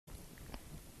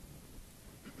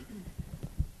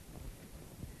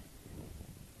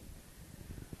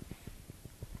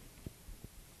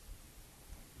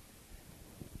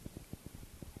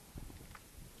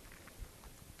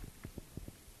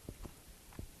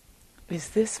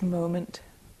Is this moment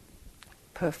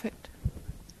perfect?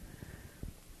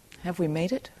 Have we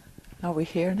made it? Are we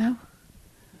here now?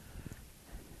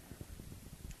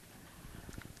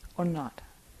 Or not?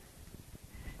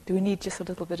 Do we need just a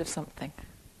little bit of something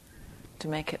to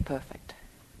make it perfect?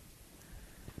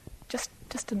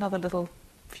 Just another little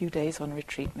few days on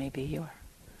retreat maybe, or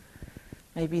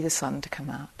maybe the sun to come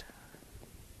out.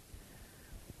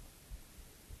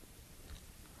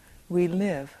 We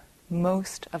live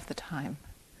most of the time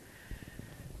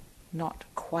not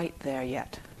quite there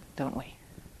yet, don't we?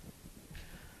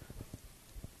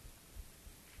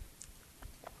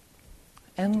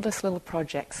 Endless little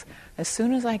projects. As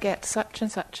soon as I get such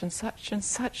and such and such and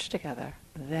such together,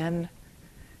 then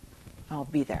I'll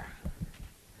be there.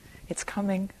 It's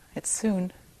coming, it's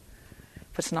soon,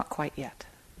 but it's not quite yet.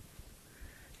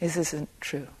 This isn't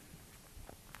true.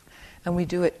 And we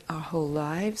do it our whole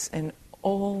lives in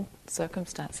all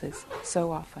circumstances,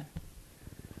 so often.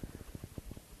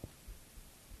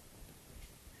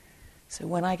 So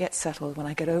when I get settled, when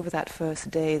I get over that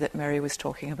first day that Mary was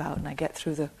talking about, and I get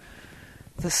through the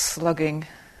slugging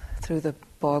through the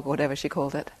bog, whatever she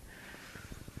called it,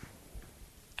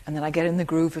 and then I get in the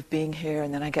groove of being here,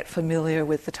 and then I get familiar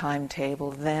with the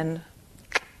timetable, then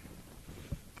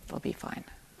it'll be fine.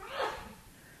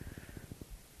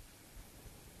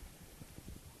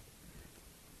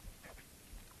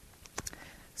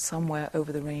 Somewhere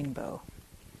over the rainbow.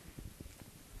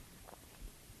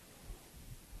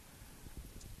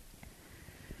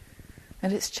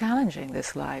 And it's challenging,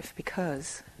 this life,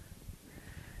 because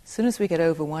as soon as we get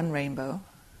over one rainbow,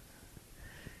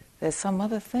 there's some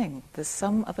other thing, there's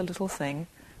some other little thing.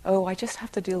 Oh, I just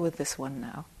have to deal with this one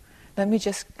now. Let me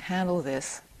just handle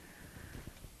this.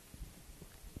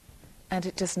 And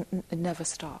it never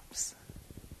stops.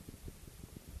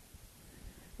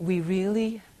 We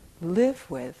really live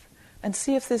with, and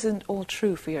see if this isn't all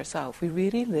true for yourself, we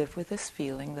really live with this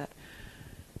feeling that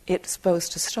it's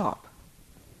supposed to stop.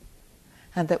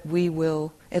 And that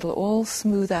it'll all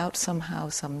smooth out somehow,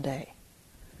 someday.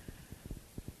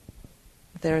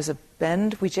 There's a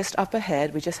bend, we just up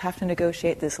ahead, we just have to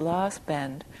negotiate this last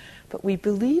bend, but we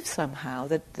believe somehow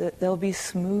that there'll be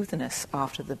smoothness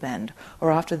after the bend,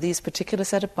 or after these particular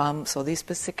set of bumps, or these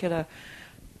particular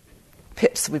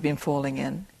pits we've been falling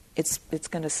in, it's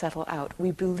going to settle out.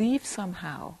 We believe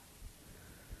somehow,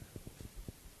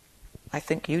 I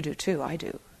think you do too, I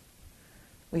do.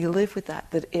 We live with that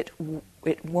it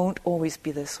won't always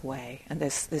be this way, and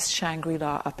there's this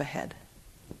Shangri-La up ahead.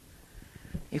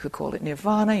 You could call it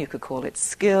nirvana, you could call it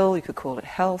skill, you could call it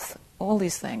health, all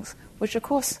these things, which of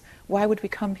course, why would we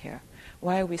come here?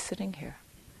 Why are we sitting here?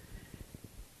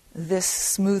 This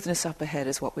smoothness up ahead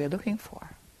is what we're looking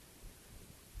for.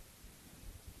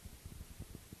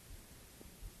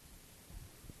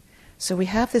 So we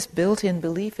have this built-in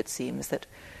belief, it seems, that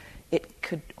it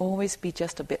could always be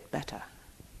just a bit better.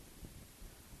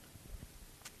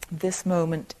 This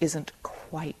moment isn't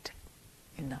quite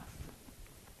enough.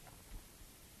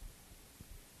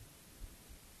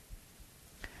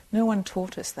 No one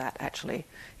taught us that, actually.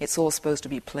 It's all supposed to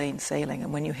be plain sailing,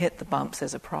 and when you hit the bumps,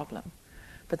 there's a problem.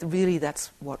 But really,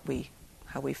 that's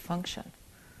how we function.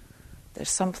 There's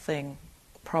something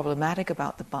problematic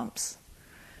about the bumps,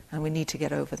 and we need to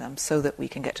get over them so that we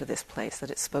can get to this place that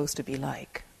it's supposed to be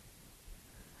like.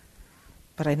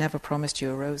 But I never promised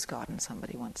you a rose garden,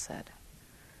 somebody once said.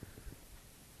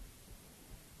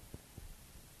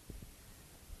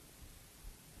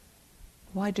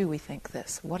 Why do we think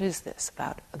this? What is this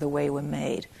about the way we're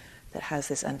made that has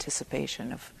this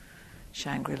anticipation of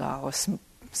Shangri-La or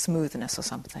smoothness or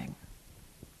something?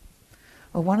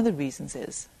 Well, one of the reasons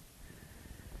is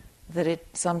that it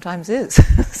sometimes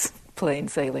is plain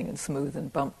sailing and smooth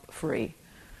and bump-free.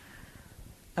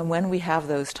 And when we have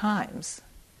those times,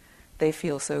 they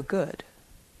feel so good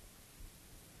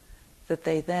that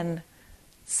they then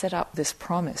set up this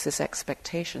promise, this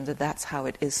expectation that that's how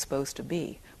it is supposed to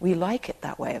be. We like it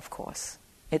that way, of course.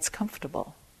 It's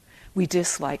comfortable. We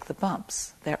dislike the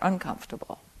bumps. They're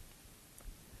uncomfortable.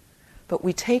 But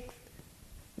we take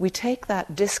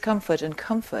that discomfort and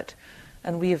comfort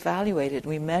and we evaluate it,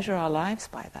 we measure our lives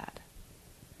by that.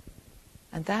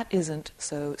 And that isn't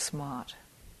so smart.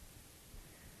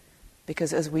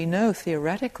 Because as we know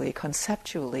theoretically,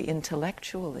 conceptually,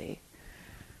 intellectually,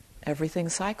 everything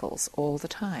cycles all the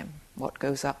time. What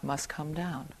goes up must come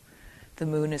down. The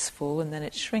moon is full and then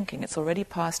it's shrinking. It's already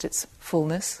past its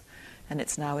fullness and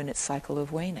it's now in its cycle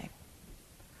of waning.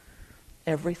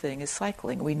 Everything is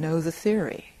cycling. We know the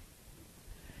theory.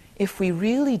 If we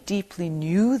really deeply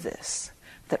knew this,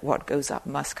 that what goes up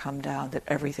must come down, that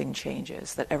everything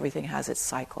changes, that everything has its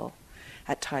cycle,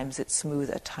 At times it's smooth,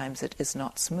 at times it is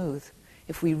not smooth.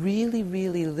 If we really,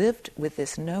 really lived with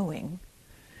this knowing,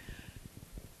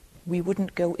 we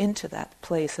wouldn't go into that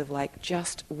place of like,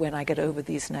 just when I get over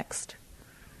these next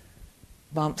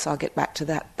bumps, I'll get back to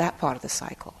that part of the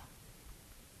cycle.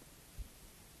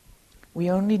 We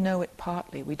only know it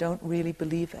partly. We don't really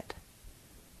believe it.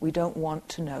 We don't want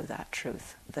to know that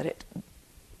truth, that it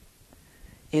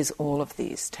is all of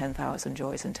these 10,000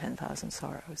 joys and 10,000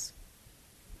 sorrows.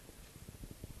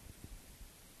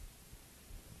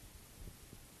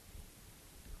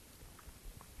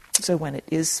 So when it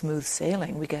is smooth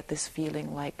sailing, we get this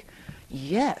feeling like,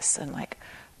 yes, and like,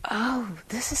 oh,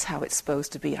 this is how it's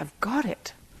supposed to be. I've got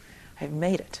it. I've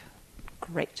made it.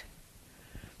 Great.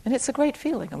 And it's a great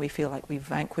feeling, and we feel like we've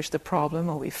vanquished the problem,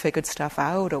 or we've figured stuff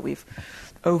out, or we've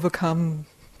overcome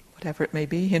whatever it may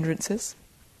be, hindrances.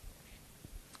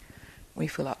 We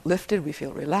feel uplifted, we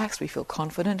feel relaxed, we feel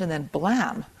confident, and then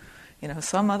blam,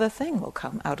 some other thing will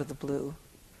come out of the blue.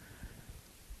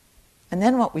 And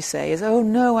then what we say is, oh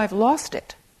no, I've lost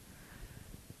it.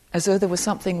 As though there was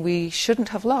something we shouldn't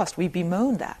have lost. We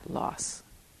bemoan that loss.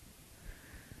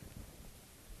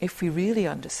 If we really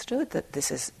understood that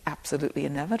this is absolutely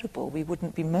inevitable, we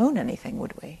wouldn't bemoan anything,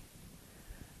 would we?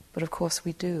 But of course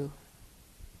we do.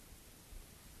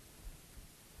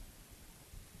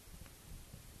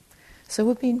 So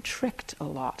we're being tricked a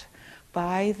lot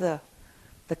by the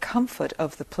comfort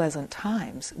of the pleasant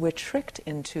times. We're tricked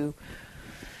into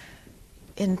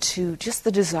just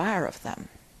the desire of them.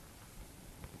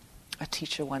 A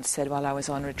teacher once said while I was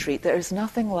on retreat, there is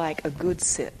nothing like a good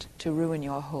sit to ruin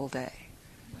your whole day.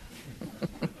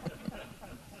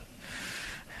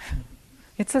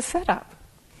 It's a setup.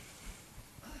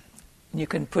 You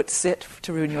can put sit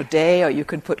to ruin your day, or you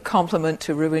can put compliment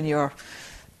to ruin your,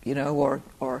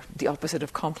 or the opposite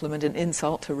of compliment, an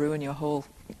insult to ruin your whole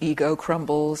ego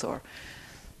crumbles. Or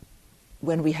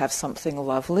when we have something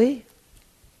lovely,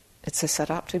 it's a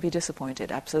setup to be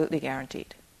disappointed, absolutely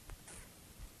guaranteed.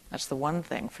 That's the one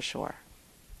thing for sure.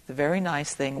 The very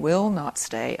nice thing will not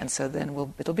stay, and so then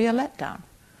it'll be a letdown.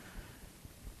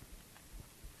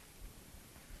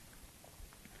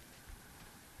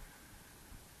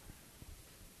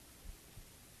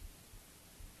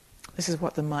 This is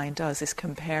what the mind does, this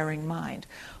comparing mind.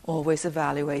 Always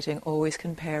evaluating, always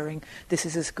comparing. This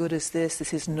is as good as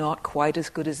this is not quite as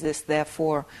good as this,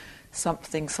 therefore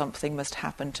something must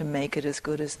happen to make it as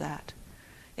good as that.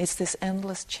 It's this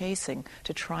endless chasing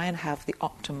to try and have the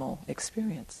optimal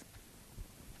experience.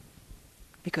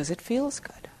 Because it feels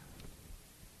good.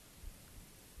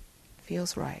 It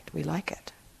feels right. We like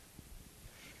it.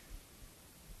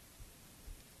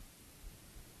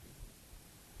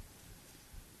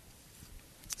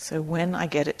 So when I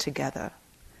get it together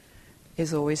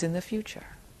is always in the future.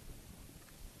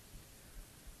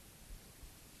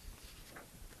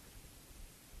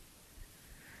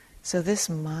 So this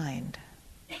mind,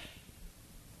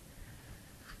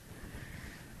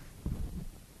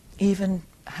 even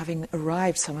having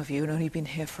arrived, some of you, and only been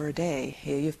here for a day,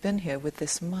 here you've been here with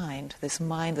this mind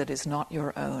that is not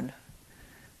your own,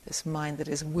 this mind that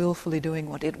is willfully doing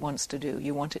what it wants to do.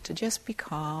 You want it to just be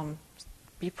calm,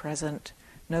 be present,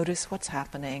 notice what's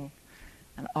happening,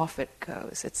 and off it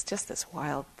goes. It's just this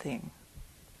wild thing.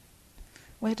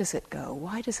 Where does it go?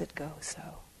 Why does it go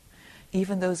so?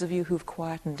 Even those of you who've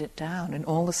quietened it down and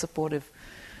all the supportive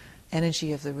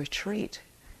energy of the retreat,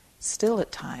 still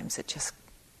at times it just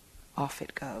off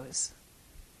it goes.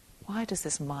 Why does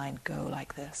this mind go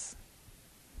like this?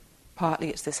 Partly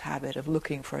it's this habit of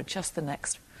looking for just the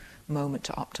next moment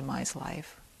to optimize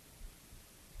life.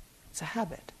 It's a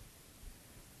habit.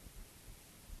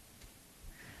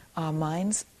 Our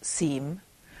minds seem,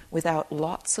 without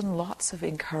lots and lots of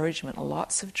encouragement,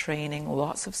 lots of training,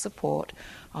 lots of support,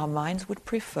 our minds would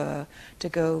prefer to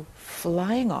go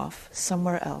flying off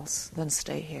somewhere else than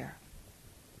stay here.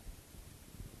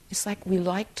 It's like we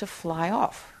like to fly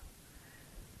off.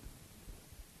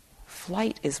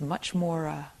 Flight is much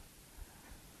more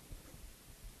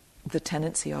the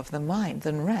tendency of the mind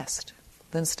than rest,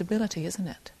 than stability, isn't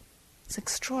it? It's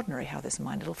extraordinary how this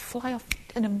mind, it'll fly off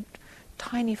in a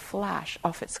tiny flash,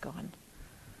 off it's gone.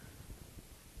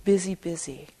 Busy,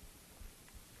 busy.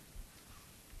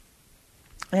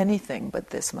 Anything but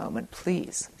this moment,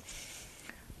 please.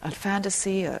 A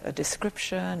fantasy, a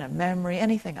description, a memory,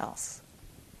 anything else.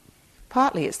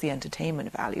 Partly it's the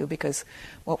entertainment value, because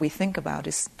what we think about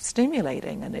is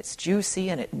stimulating and it's juicy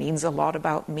and it means a lot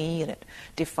about me and it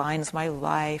defines my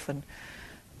life and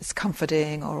it's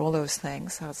comforting, or all those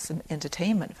things. So it's an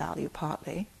entertainment value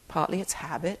partly. Partly it's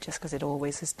habit, just because it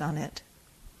always has done it.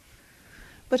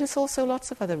 But it's also lots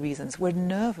of other reasons. We're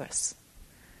nervous.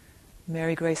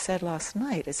 Mary Grace said last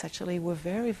night, it's actually we're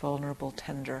very vulnerable,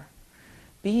 tender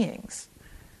beings.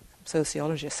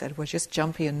 Sociologists said we're just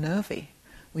jumpy and nervy.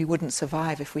 We wouldn't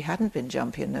survive if we hadn't been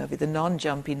jumpy and nervy. The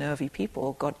non-jumpy, nervy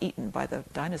people got eaten by the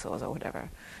dinosaurs or whatever.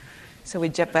 So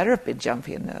we'd better have been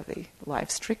jumpy and nervy.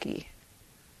 Life's tricky.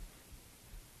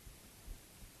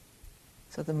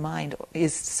 So the mind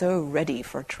is so ready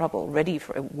for trouble, ready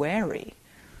for wary,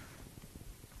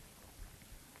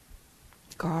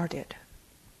 guarded.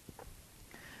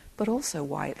 But also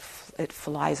why it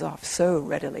flies off so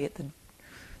readily at the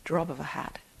drop of a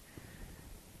hat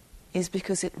is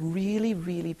because it really,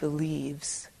 really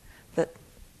believes that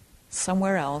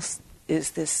somewhere else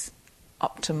is this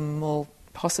optimal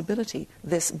possibility,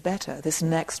 this better, this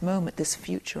next moment, this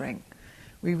futuring.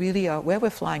 We really are, where we're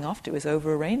flying off to is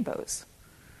over rainbows.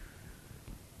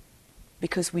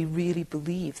 Because we really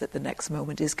believe that the next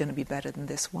moment is going to be better than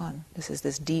this one. This is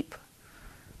this deep,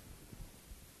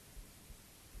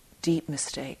 deep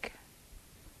mistake.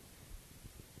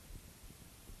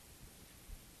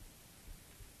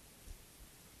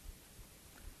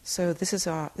 So this is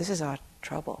our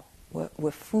trouble.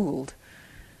 We're fooled.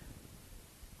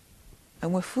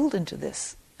 And we're fooled into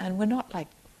this. And we're not like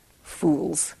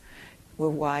fools. We're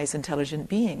wise, intelligent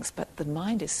beings. But the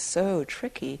mind is so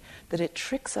tricky that it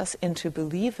tricks us into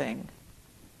believing.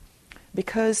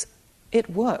 Because it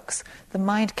works. The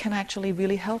mind can actually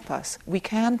really help us. We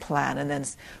can plan and then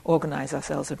organize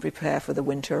ourselves and prepare for the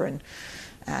winter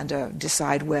and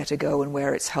decide where to go and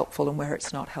where it's helpful and where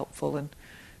it's not helpful and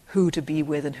who to be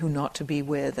with and who not to be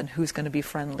with and who's going to be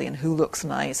friendly and who looks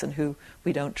nice and who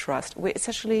we don't trust. It's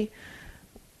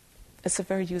a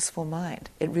very useful mind.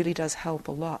 It really does help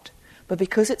a lot. But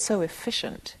because it's so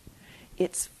efficient,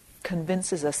 it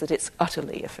convinces us that it's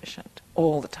utterly efficient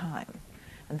all the time.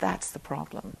 And that's the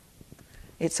problem.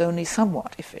 It's only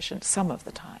somewhat efficient some of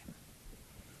the time.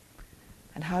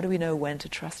 And how do we know when to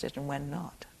trust it and when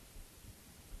not?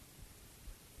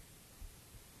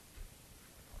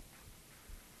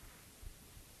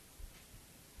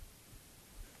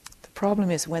 The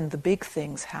problem is when the big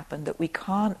things happen that we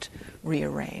can't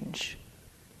rearrange,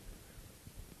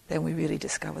 then we really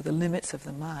discover the limits of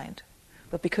the mind.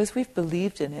 But because we've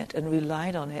believed in it and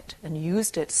relied on it and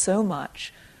used it so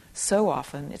much, so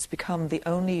often, it's become the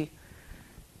only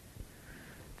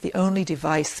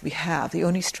device we have, the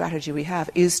only strategy we have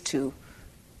is to,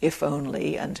 if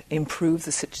only, and improve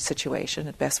the situation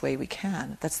the best way we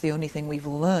can. That's the only thing we've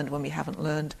learned when we haven't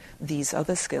learned these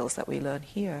other skills that we learn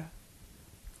here.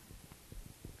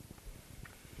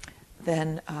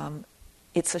 Then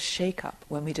it's a shake-up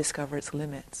when we discover its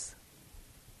limits.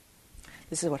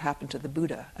 This is what happened to the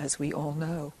Buddha, as we all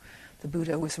know. The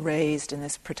Buddha was raised in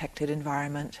this protected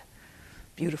environment,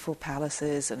 beautiful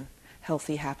palaces and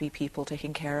healthy, happy people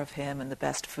taking care of him and the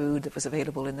best food that was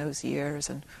available in those years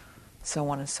and so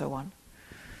on and so on.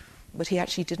 But he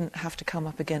actually didn't have to come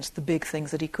up against the big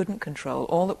things that he couldn't control.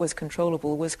 All that was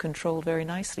controllable was controlled very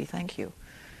nicely, thank you.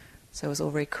 So it was all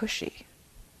very cushy.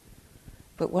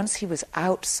 But once he was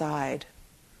outside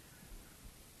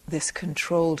this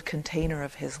controlled container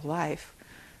of his life,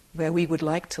 where we would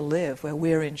like to live, where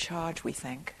we're in charge, we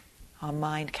think, our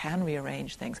mind can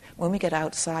rearrange things. When we get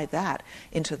outside that,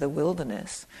 into the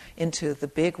wilderness, into the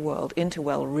big world, into,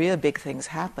 well, real big things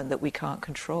happen that we can't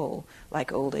control,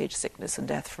 like old age, sickness, and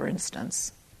death, for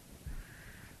instance.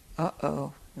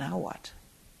 Uh-oh, now what?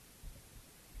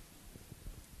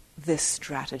 This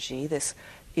strategy, this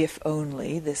if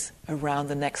only, this around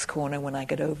the next corner when I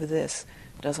get over this,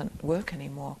 doesn't work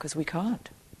anymore because we can't.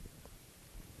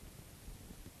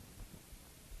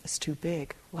 It's too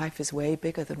big. Life is way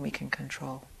bigger than we can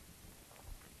control.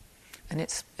 And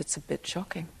it's a bit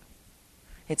shocking.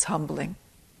 It's humbling.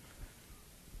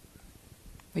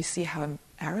 We see how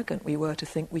arrogant we were to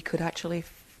think we could actually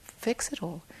fix it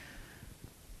all.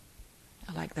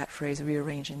 I like that phrase,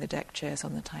 rearranging the deck chairs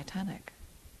on the Titanic.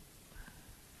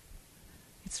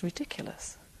 It's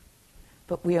ridiculous.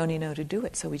 But we only know to do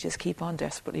it, so we just keep on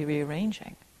desperately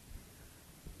rearranging.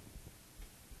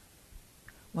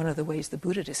 One of the ways the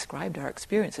Buddha described our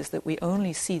experience is that we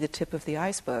only see the tip of the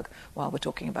iceberg while we're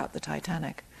talking about the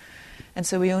Titanic. And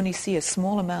so we only see a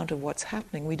small amount of what's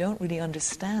happening. We don't really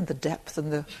understand the depth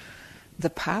and the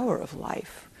power of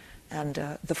life and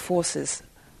the forces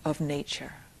of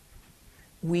nature.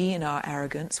 We, in our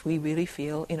arrogance, we really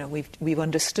feel, we've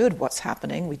understood what's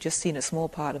happening. We've just seen a small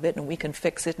part of it, and we can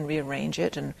fix it and rearrange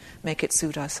it and make it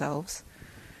suit ourselves.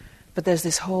 But there's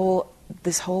this whole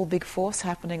big force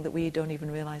happening that we don't even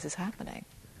realize is happening.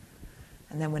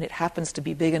 And then when it happens to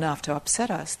be big enough to upset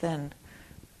us, then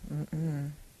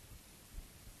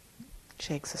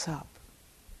shakes us up.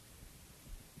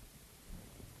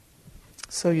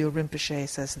 Sogyal Rinpoche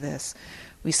says this: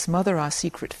 we smother our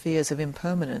secret fears of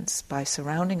impermanence by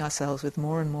surrounding ourselves with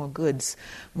more and more goods,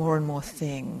 more and more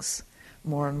things,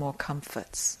 more and more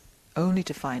comforts, only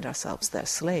to find ourselves their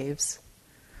slaves.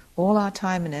 All our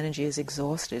time and energy is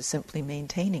exhausted simply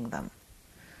maintaining them.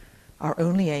 Our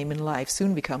only aim in life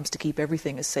soon becomes to keep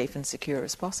everything as safe and secure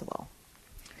as possible.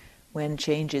 When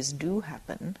changes do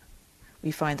happen,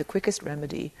 we find the quickest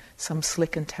remedy some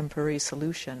slick and temporary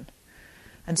solution,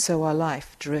 and so our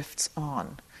life drifts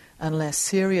on, unless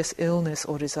serious illness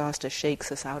or disaster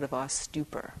shakes us out of our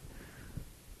stupor.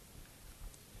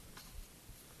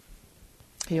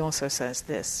 He also says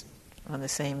this, on the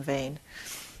same vein: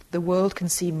 the world can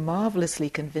seem marvelously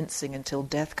convincing until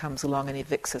death comes along and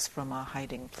evicts us from our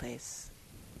hiding place.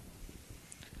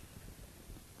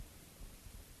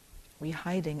 We're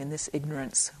hiding in this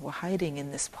ignorance. We're hiding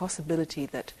in this possibility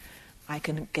that I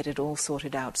can get it all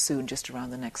sorted out soon, just around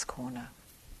the next corner.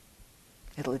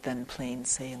 It'll then plain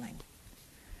sailing.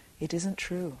 It isn't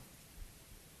true.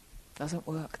 It doesn't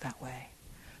work that way.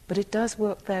 But it does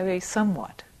work that way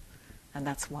somewhat. And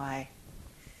that's why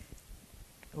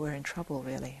we're in trouble,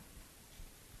 really.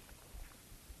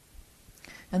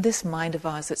 And this mind of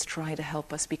ours that's trying to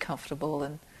help us be comfortable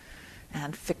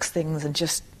and fix things and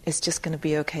it's just going to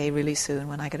be okay really soon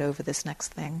when I get over this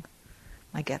next thing.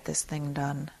 I get this thing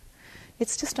done.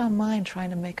 It's just our mind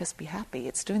trying to make us be happy.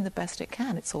 It's doing the best it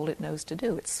can. It's all it knows to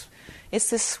do. It's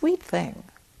this sweet thing.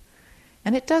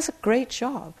 And it does a great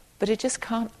job, but it just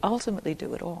can't ultimately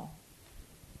do it all.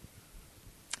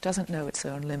 It doesn't know its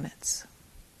own limits.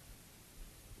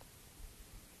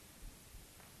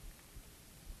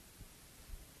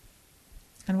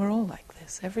 And we're all like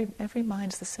this. Every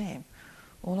mind's the same.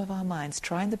 All of our minds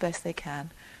trying the best they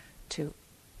can to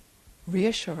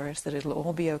reassure us that it'll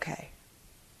all be okay.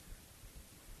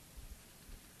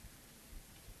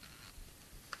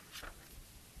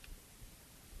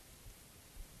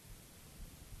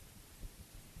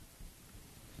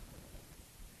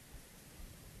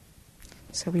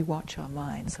 So we watch our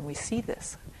minds and we see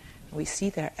this. And we see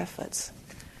their efforts.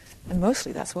 And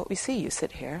mostly that's what we see. You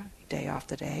sit here day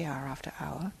after day, hour after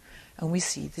hour, and we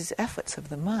see these efforts of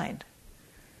the mind.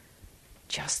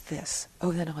 Just this.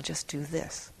 Oh, then I'll just do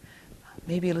this.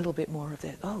 Maybe a little bit more of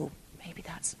this. Oh, maybe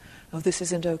that's... Oh, this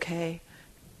isn't okay.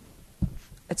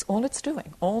 It's all it's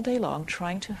doing, all day long,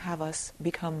 trying to have us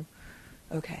become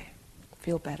okay,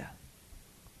 feel better.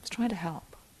 It's trying to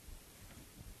help.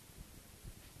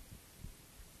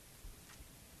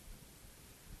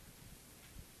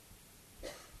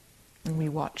 And we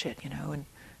watch it, and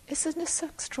isn't this so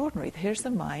extraordinary? Here's the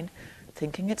mind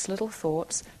thinking its little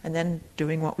thoughts and then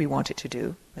doing what we want it to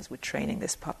do, as we're training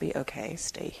this puppy. Okay,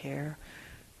 stay here,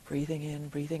 breathing in,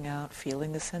 breathing out,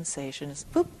 feeling the sensations.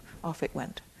 Boop, off it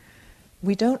went.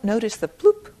 We don't notice the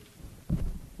bloop.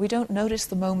 We don't notice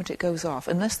the moment it goes off,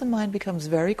 unless the mind becomes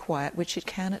very quiet, which it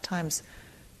can at times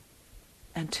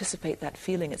anticipate that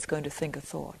feeling it's going to think a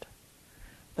thought.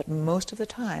 But most of the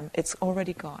time, it's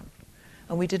already gone.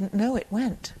 And we didn't know it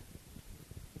went.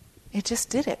 It just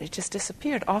did it. It just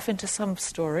disappeared off into some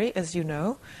story, as you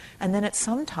know, and then at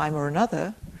some time or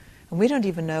another, and we don't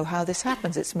even know how this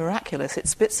happens. It's miraculous. It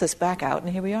spits us back out,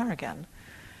 and here we are again.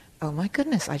 Oh my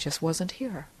goodness, I just wasn't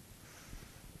here.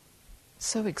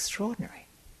 So extraordinary.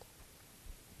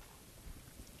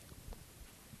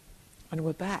 And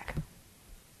we're back,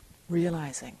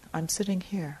 realizing I'm sitting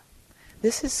here.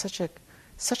 This is such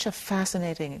a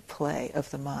fascinating play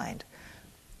of the mind.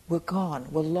 We're gone,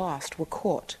 we're lost, we're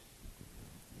caught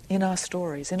in our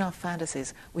stories, in our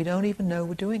fantasies. We don't even know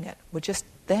we're doing it. We're just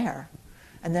there,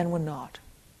 and then we're not.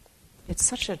 It's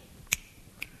such a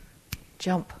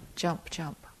jump, jump,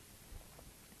 jump.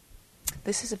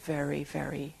 This is a very,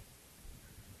 very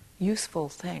useful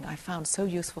thing. I found so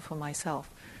useful for myself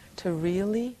to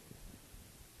really,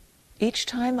 each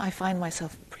time I find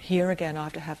myself here again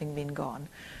after having been gone,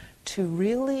 to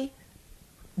really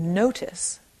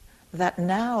notice that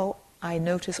now I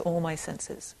notice all my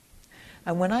senses.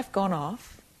 And when I've gone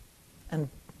off and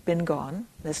been gone,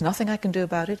 there's nothing I can do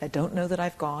about it. I don't know that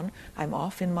I've gone. I'm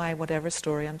off in my whatever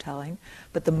story I'm telling.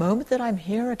 But the moment that I'm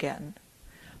here again,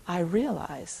 I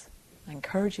realize, I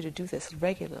encourage you to do this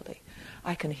regularly,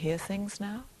 I can hear things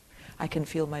now. I can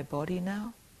feel my body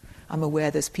now. I'm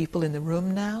aware there's people in the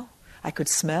room now. I could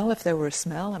smell if there were a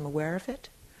smell. I'm aware of it.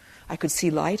 I could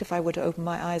see light if I were to open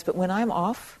my eyes. But when I'm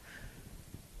off,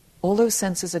 all those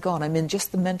senses are gone. I'm in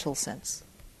just the mental sense.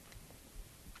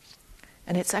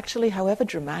 And it's actually, however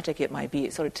dramatic it might be,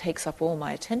 it sort of takes up all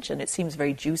my attention. It seems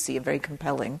very juicy and very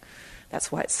compelling.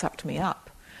 That's why it sucked me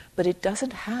up. But it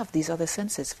doesn't have these other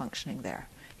senses functioning there.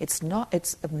 It's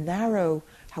a narrow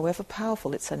However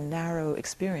powerful, it's a narrow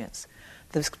experience.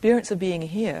 The experience of being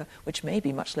here, which may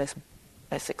be much less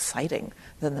exciting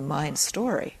than the mind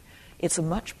story, it's a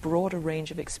much broader range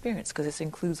of experience because it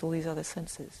includes all these other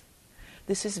senses.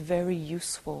 This is very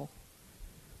useful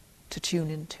to tune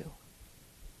into.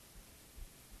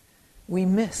 We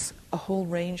miss a whole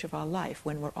range of our life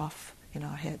when we're off in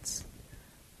our heads.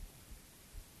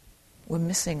 We're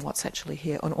missing what's actually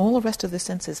here. And all the rest of the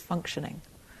senses functioning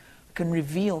can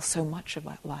reveal so much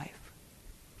about life.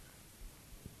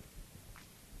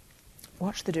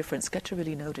 Watch the difference. Get to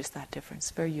really notice that difference.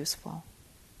 Very useful.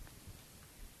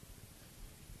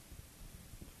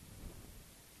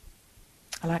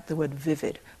 I like the word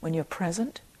vivid. When you're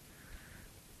present,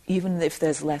 even if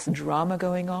there's less drama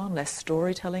going on, less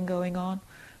storytelling going on,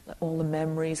 all the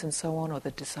memories and so on, or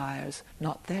the desires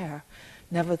not there,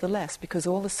 nevertheless, because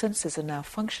all the senses are now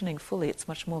functioning fully, it's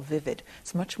much more vivid,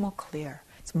 it's much more clear,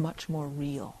 it's much more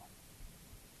real.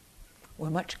 We're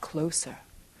much closer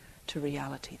to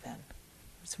reality then.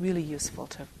 It's really useful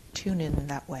to tune in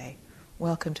that way.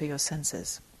 Welcome to your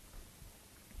senses.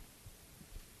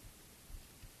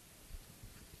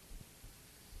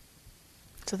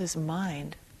 So this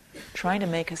mind trying to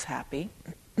make us happy,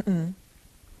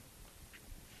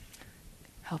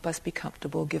 help us be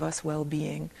comfortable, give us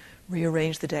well-being,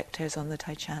 rearrange the deck chairs on the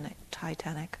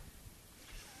Titanic.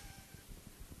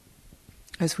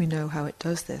 As we know how it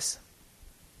does this.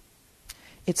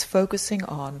 It's focusing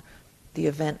on the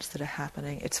events that are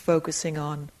happening. It's focusing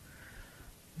on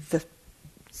the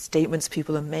statements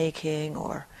people are making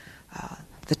or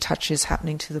the touches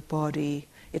happening to the body.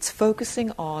 It's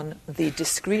focusing on the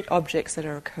discrete objects that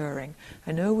are occurring.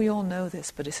 I know we all know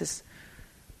this, but this is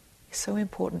so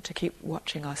important to keep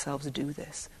watching ourselves do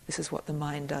this. This is what the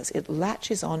mind does. It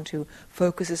latches onto,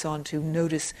 focuses onto,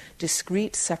 notice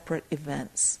discrete, separate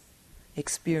events,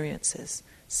 experiences,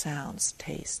 sounds,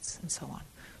 tastes, and so on.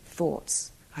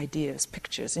 Thoughts, ideas,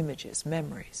 pictures, images,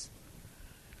 memories.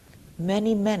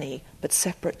 Many, many, but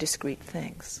separate, discrete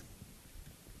things.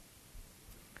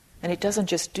 And it doesn't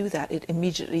just do that, it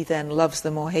immediately then loves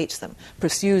them or hates them,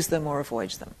 pursues them or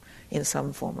avoids them in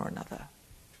some form or another.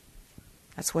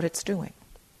 That's what it's doing.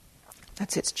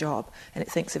 That's its job. And it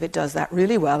thinks if it does that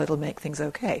really well, it'll make things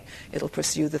okay. It'll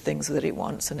pursue the things that it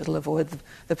wants and it'll avoid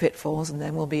the pitfalls and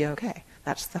then we'll be okay.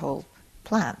 That's the whole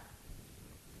plan.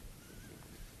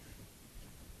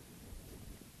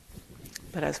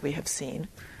 But as we have seen,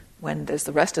 when there's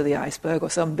the rest of the iceberg or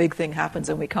some big thing happens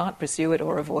and we can't pursue it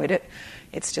or avoid it,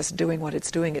 it's just doing what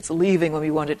it's doing. It's leaving when we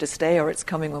want it to stay or it's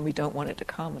coming when we don't want it to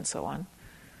come and so on.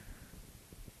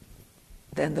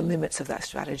 Then the limits of that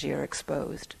strategy are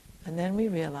exposed. And then we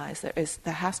realize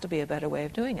there has to be a better way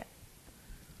of doing it.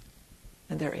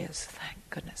 And there is. Thank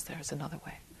goodness there is another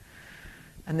way.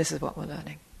 And this is what we're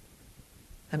learning.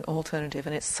 An alternative,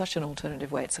 and it's such an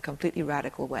alternative way. It's a completely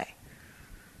radical way.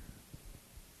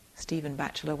 Stephen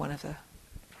Batchelor, one of the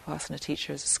Vipassana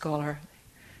teachers, a scholar,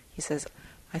 he says,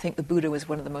 I think the Buddha was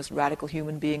one of the most radical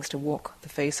human beings to walk the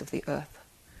face of the earth.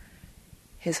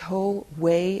 His whole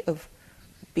way of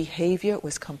behavior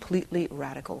was completely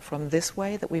radical. From this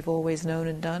way that we've always known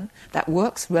and done, that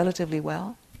works relatively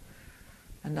well,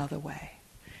 another way.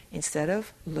 Instead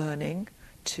of learning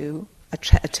to,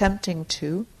 attempting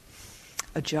to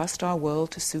adjust our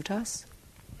world to suit us,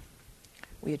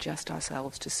 we adjust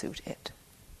ourselves to suit it.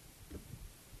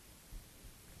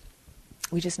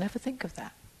 We just never think of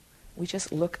that. We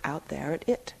just look out there at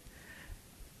it,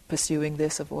 pursuing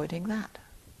this, avoiding that.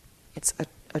 It's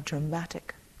a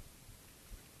dramatic,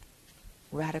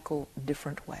 radical,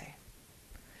 different way.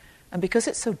 And because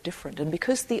it's so different, and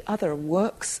because the other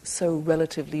works so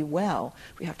relatively well,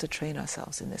 we have to train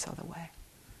ourselves in this other way.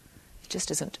 It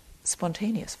just isn't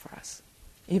spontaneous for us,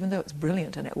 even though it's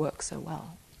brilliant and it works so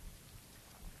well.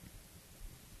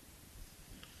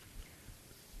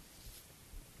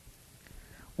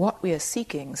 What we are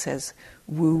seeking, says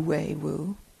Wu Wei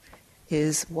Wu,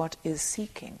 is what is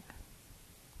seeking.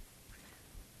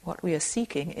 What we are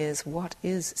seeking is what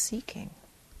is seeking.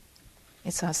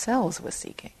 It's ourselves we're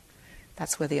seeking.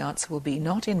 That's where the answer will be,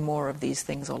 not in more of these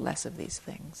things or less of these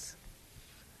things.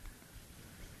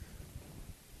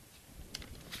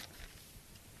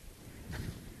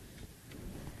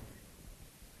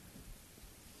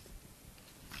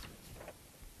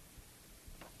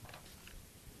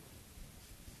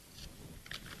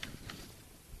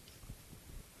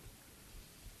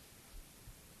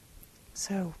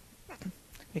 So,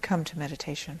 we come to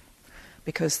meditation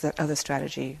because that other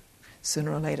strategy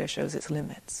sooner or later shows its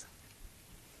limits.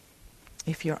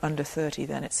 If you're under 30,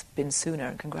 then it's been sooner,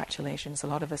 and congratulations. A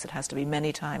lot of us, it has to be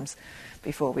many times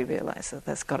before we realize that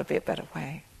there's got to be a better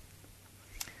way.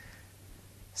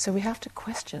 So we have to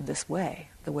question this way,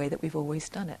 the way that we've always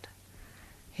done it.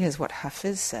 Here's what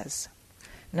Hafiz says.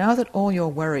 Now that all your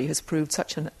worry has proved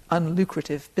such an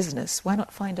unlucrative business, why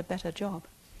not find a better job?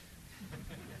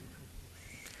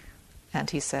 And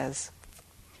he says,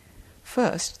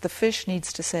 first, the fish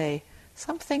needs to say,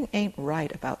 something ain't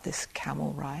right about this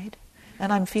camel ride,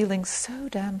 and I'm feeling so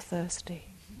damn thirsty.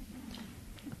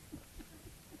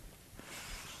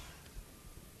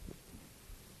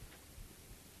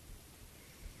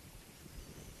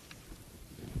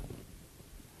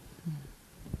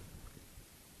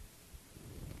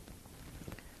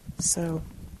 So,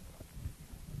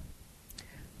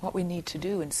 what we need to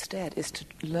do instead is to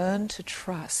learn to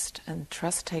trust, and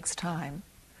trust takes time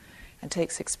and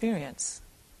takes experience,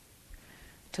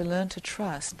 to learn to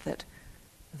trust that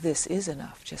this is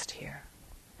enough just here,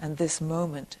 and this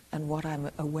moment and what I'm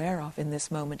aware of in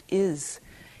this moment is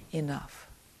enough,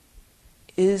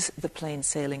 is the plain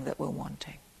sailing that we're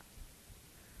wanting.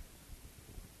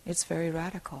 It's very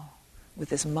radical with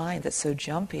this mind that's so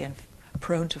jumpy and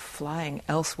prone to flying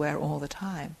elsewhere all the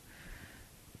time.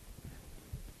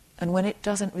 And when it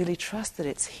doesn't really trust that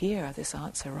it's here, this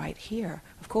answer right here,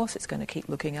 of course it's going to keep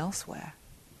looking elsewhere.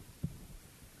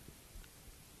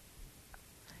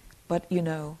 But you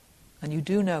know, and you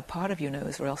do know, part of you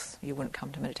knows, or else you wouldn't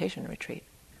come to meditation retreat,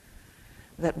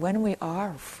 that when we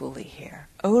are fully here,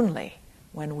 only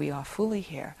when we are fully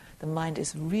here, the mind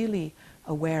is really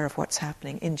aware of what's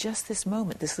happening in just this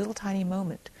moment, this little tiny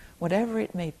moment, whatever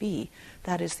it may be.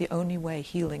 That is the only way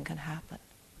healing can happen.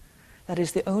 That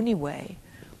is the only way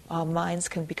our minds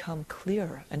can become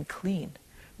clearer and clean.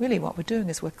 Really what we're doing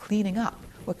is we're cleaning up,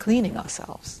 we're cleaning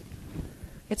ourselves.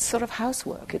 It's sort of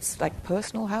housework, it's like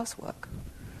personal housework.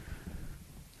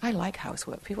 I like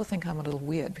housework. People think I'm a little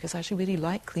weird because I actually really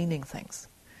like cleaning things.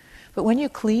 But when you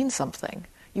clean something,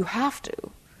 you have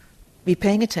to be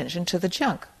paying attention to the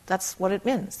junk. That's what it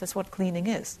means. That's what cleaning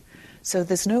is. So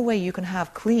there's no way you can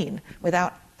have clean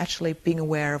without actually being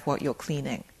aware of what you're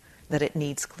cleaning, that it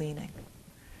needs cleaning.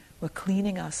 We're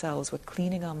cleaning ourselves, we're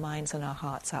cleaning our minds and our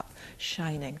hearts up,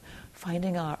 shining,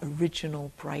 finding our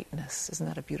original brightness. Isn't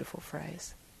that a beautiful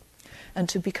phrase? And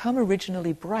to become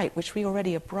originally bright, which we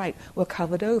already are bright, we're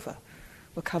covered over.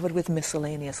 We're covered with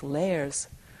miscellaneous layers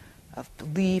of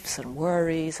beliefs and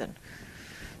worries and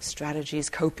strategies,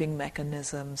 coping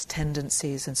mechanisms,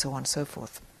 tendencies, and so on and so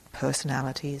forth,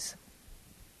 personalities.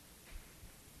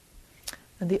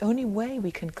 And the only way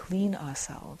we can clean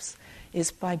ourselves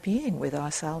is by being with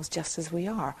ourselves just as we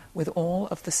are, with all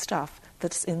of the stuff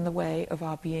that's in the way of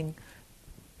our being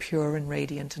pure and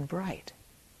radiant and bright.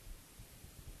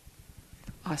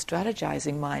 Our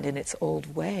strategizing mind in its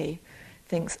old way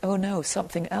thinks, oh no,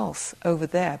 something else over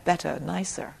there, better,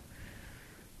 nicer.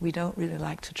 We don't really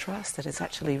like to trust that it's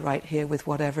actually right here with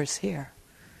whatever's here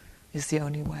is the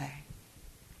only way.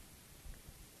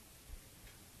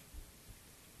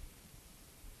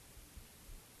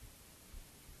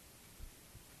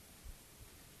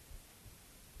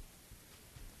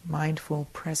 Mindful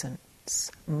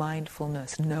presence,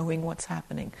 mindfulness, knowing what's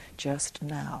happening just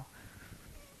now.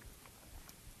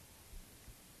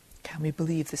 Can we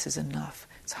believe this is enough?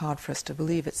 It's hard for us to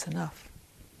believe it's enough.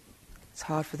 It's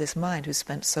hard for this mind who's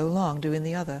spent so long doing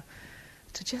the other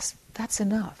to just, that's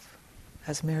enough,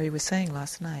 as Mary was saying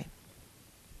last night.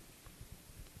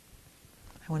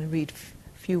 I want to read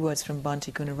a few words from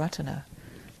Bhante Gunaratana.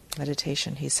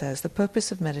 Meditation, he says, the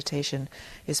purpose of meditation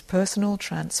is personal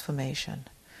transformation.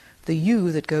 The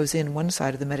you that goes in one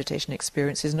side of the meditation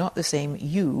experience is not the same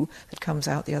you that comes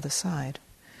out the other side.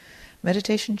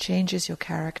 Meditation changes your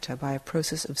character by a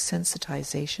process of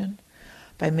sensitization,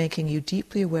 by making you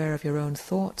deeply aware of your own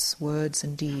thoughts, words,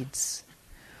 and deeds.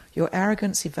 Your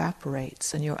arrogance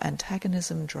evaporates and your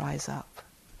antagonism dries up.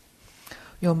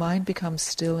 Your mind becomes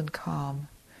still and calm,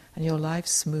 and your life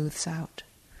smooths out.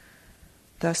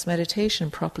 Thus, meditation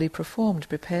properly performed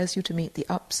prepares you to meet the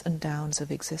ups and downs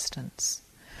of existence.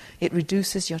 It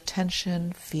reduces your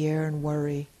tension, fear, and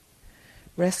worry.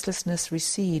 Restlessness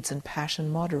recedes and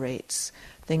passion moderates.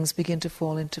 Things begin to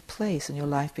fall into place and your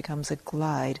life becomes a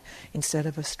glide instead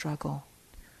of a struggle.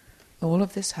 All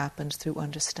of this happens through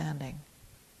understanding.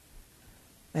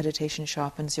 Meditation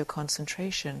sharpens your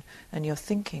concentration and your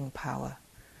thinking power.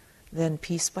 Then,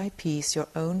 piece by piece, your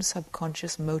own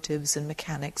subconscious motives and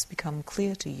mechanics become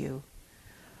clear to you.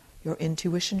 Your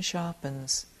intuition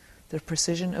sharpens. The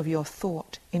precision of your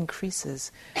thought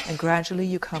increases, and gradually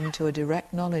you come to a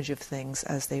direct knowledge of things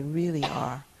as they really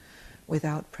are,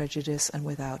 without prejudice and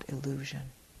without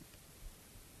illusion.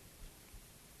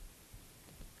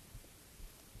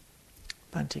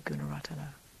 Bhante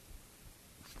Gunaratana,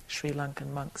 Sri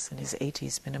Lankan monks in his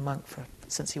 80s, been a monk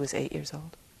since he was 8 years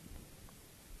old.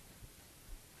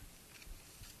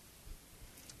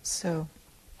 So,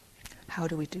 how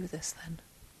do we do this then?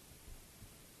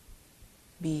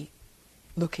 Be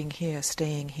looking here,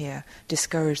 staying here,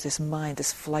 discourage this mind,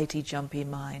 this flighty, jumpy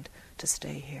mind, to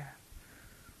stay here.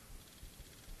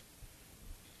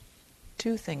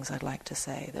 Two things I'd like to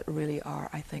say that really are,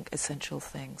 I think, essential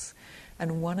things.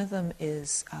 And one of them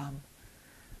is,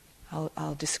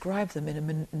 I'll describe them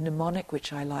in a mnemonic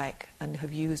which I like and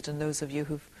have used, and those of you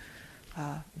who've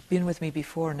been with me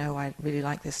before know I really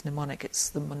like this mnemonic. It's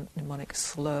the mnemonic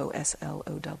SLOW,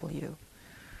 S-L-O-W.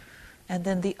 And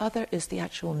then the other is the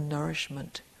actual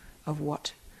nourishment of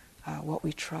what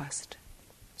we trust.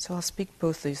 So I'll speak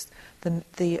both these.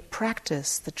 The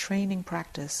practice, the training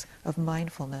practice of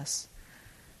mindfulness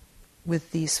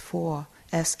with these four,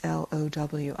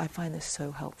 S-L-O-W, I find this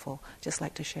so helpful. Just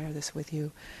like to share this with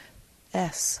you.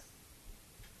 S.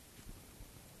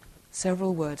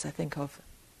 Several words I think of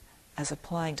as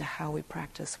applying to how we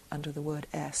practice under the word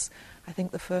S. I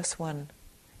think the first one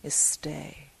is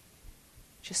stay.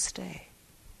 Just stay.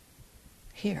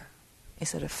 Here.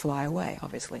 Instead of fly away,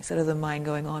 obviously. Instead of the mind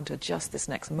going on to just this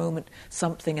next moment,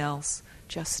 something else,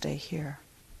 just stay here.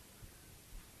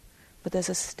 But there's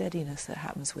a steadiness that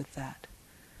happens with that.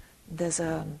 There's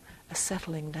a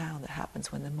settling down that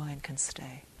happens when the mind can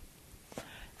stay.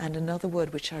 And another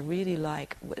word which I really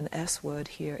like, an S word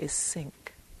here, is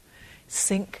sink.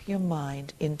 Sink your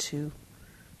mind into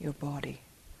your body.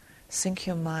 Sink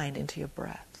your mind into your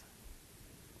breath.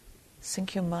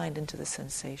 Sink your mind into the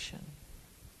sensation.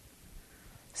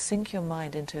 Sink your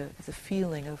mind into the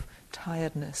feeling of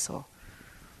tiredness or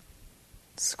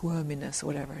squirminess or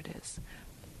whatever it is.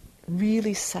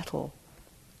 Really settle.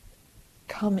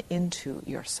 Come into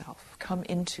yourself. Come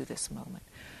into this moment.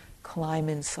 Climb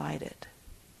inside it.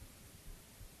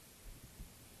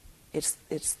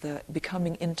 It's the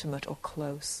becoming intimate or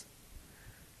close.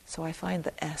 So I find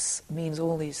the S means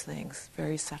all these things.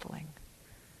 Very settling.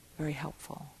 Very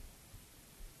helpful.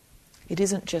 It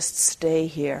isn't just stay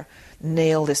here,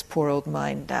 nail this poor old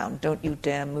mind down, don't you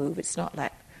dare move. It's not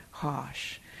that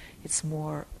harsh. It's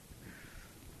more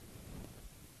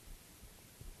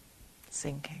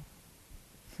sinking.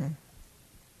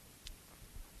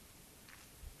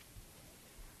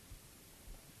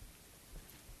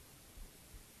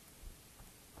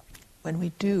 When we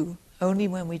do, only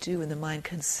when we do, and the mind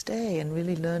can stay and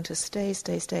really learn to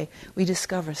stay, we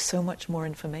discover so much more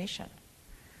information.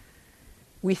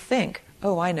 We think,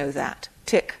 oh, I know that.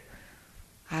 Tick.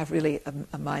 I have really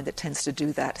a mind that tends to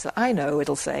do that. So I know,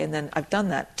 it'll say, and then I've done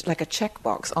that, like a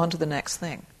checkbox, onto the next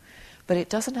thing. But it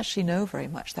doesn't actually know very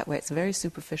much that way. It's very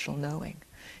superficial knowing.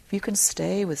 If you can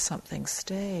stay with something,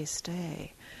 stay,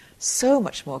 so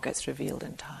much more gets revealed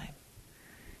in time.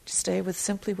 To stay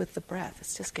simply with the breath,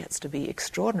 it just gets to be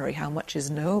extraordinary how much is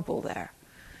knowable there.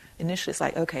 Initially it's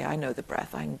like, okay, I know the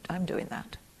breath, I'm doing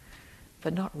that.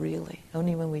 But not really.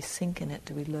 Only when we sink in it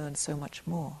do we learn so much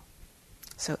more.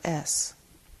 So S.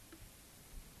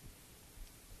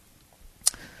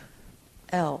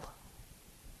 L.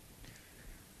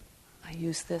 I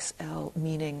use this L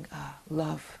meaning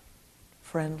love,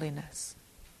 friendliness.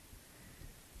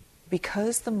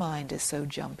 Because the mind is so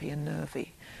jumpy and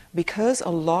nervy, because a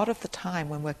lot of the time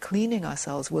when we're cleaning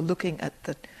ourselves, we're looking at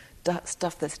the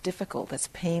stuff that's difficult, that's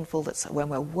painful, that's when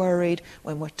we're worried,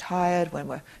 when we're tired, when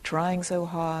we're trying so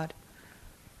hard.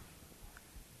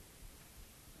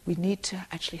 We need to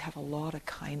actually have a lot of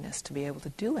kindness to be able to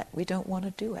do it. We don't want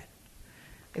to do it.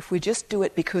 If we just do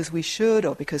it because we should,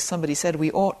 or because somebody said we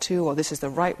ought to, or this is the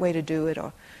right way to do it,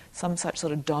 or some such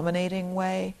sort of dominating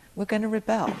way, we're going to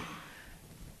rebel.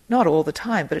 Not all the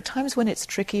time, but at times when it's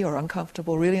tricky or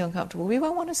uncomfortable, really uncomfortable, we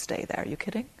won't want to stay there. Are you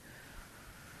kidding?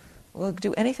 We'll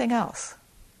do anything else,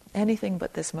 anything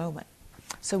but this moment.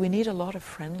 So we need a lot of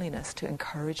friendliness to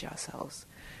encourage ourselves.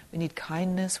 We need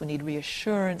kindness, we need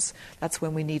reassurance. That's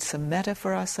when we need some metta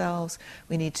for ourselves.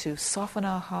 We need to soften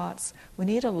our hearts. We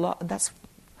need a lot, and that's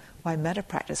why metta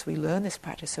practice, we learn this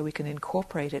practice so we can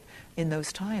incorporate it in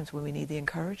those times when we need the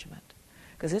encouragement.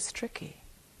 Because it's tricky.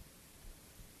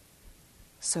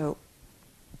 So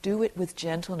do it with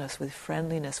gentleness, with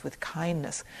friendliness, with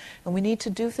kindness. And we need to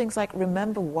do things like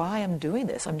remember why I'm doing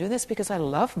this. I'm doing this because I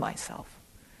love myself.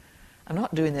 I'm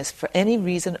not doing this for any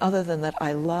reason other than that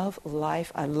I love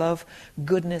life, I love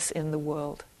goodness in the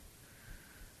world.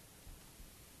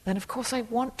 And of course I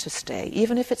want to stay,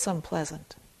 even if it's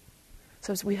unpleasant.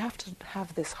 So we have to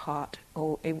have this heart,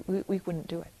 or we wouldn't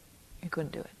do it. We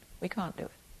couldn't do it. We can't do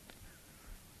it.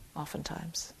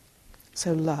 Oftentimes.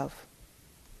 So love.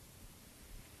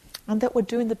 And that we're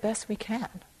doing the best we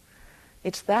can.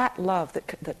 It's that love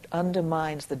that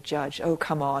undermines the judge. Oh,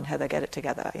 come on, Heather, get it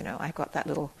together. You know, I got that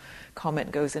little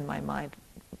comment goes in my mind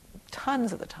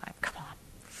tons of the time. Come on.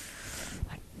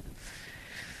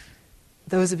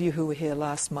 Those of you who were here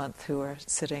last month, who are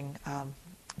sitting,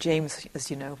 James,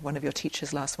 as you know, one of your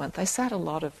teachers last month, I sat a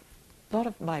lot of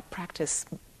my practice,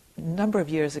 a number of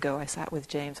years ago, I sat with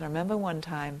James. I remember one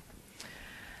time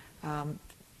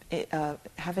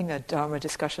having a Dharma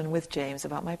discussion with James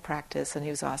about my practice, and he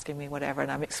was asking me whatever,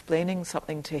 and I'm explaining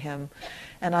something to him,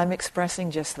 and I'm expressing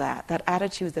just that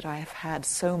attitude that I have had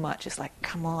so much. It's like,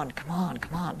 come on,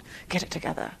 get it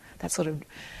together. That sort of...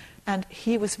 And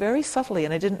he was very subtly,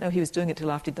 and I didn't know he was doing it till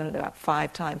after he'd done it about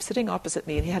 5 times, sitting opposite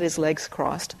me, and he had his legs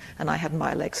crossed, and I had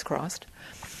my legs crossed.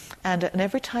 And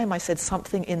every time I said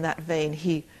something in that vein,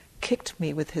 he kicked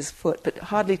me with his foot, but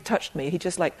hardly touched me. He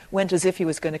just like went as if he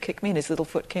was going to kick me, and his little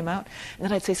foot came out. And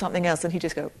then I'd say something else, and he'd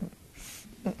just go...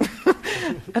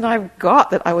 And I got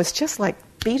that I was just like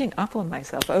beating up on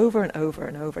myself over and over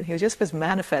and over. And he just was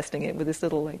manifesting it with this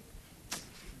little like,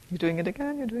 you're doing it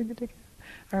again, you're doing it again.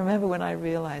 I remember when I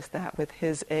realized that with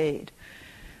his aid,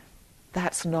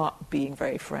 that's not being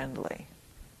very friendly.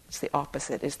 It's the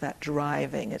opposite. It's that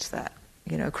driving. It's that,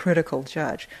 critical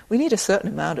judge. We need a certain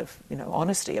amount of,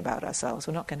 honesty about ourselves.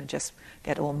 We're not going to just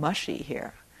get all mushy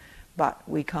here. But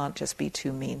we can't just be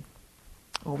too mean,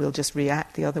 or we'll just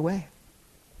react the other way.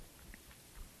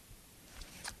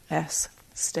 S,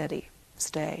 steady,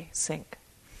 stay, sink.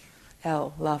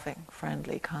 L, loving,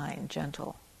 friendly, kind,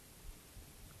 gentle,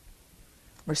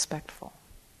 respectful.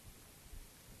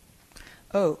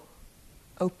 O,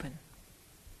 open.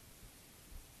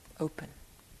 Open.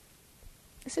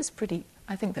 This is pretty,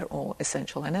 I think they're all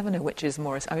essential. I never know which is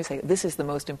more, I would say this is the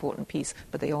most important piece,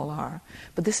 but they all are.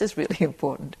 But this is really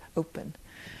important, open.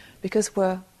 Because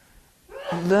we're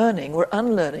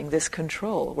unlearning this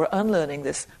control. We're unlearning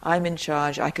this, I'm in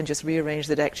charge, I can just rearrange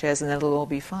the deck chairs and then it'll all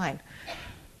be fine.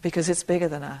 Because it's bigger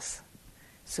than us.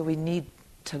 So we need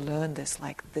to learn this,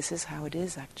 like, this is how it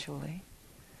is actually.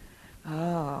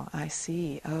 Oh, I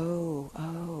see.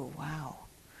 Oh, wow.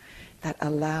 That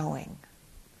allowing,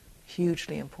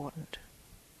 hugely important.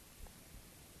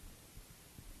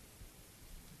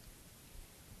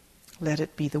 Let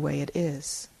it be the way it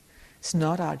is. It's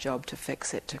not our job to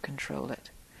fix it, to control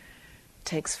it. It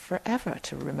takes forever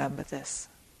to remember this.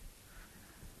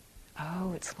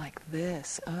 Oh, it's like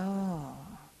this. Oh,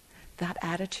 that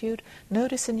attitude.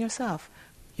 Notice in yourself.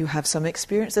 You have some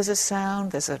experience, there's a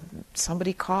sound,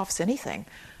 somebody coughs, anything.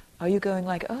 Are you going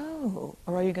like, oh,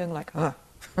 or are you going like, huh?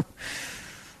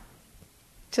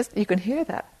 Just, you can hear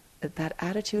that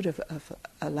attitude of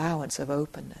allowance, of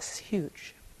openness, is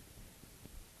huge.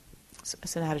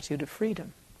 It's an attitude of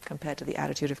freedom compared to the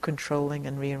attitude of controlling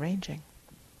and rearranging.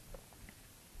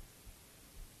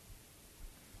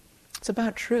 It's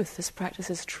about truth. This practice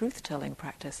is truth-telling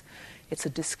practice. It's a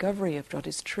discovery of what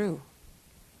is true.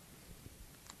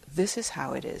 This is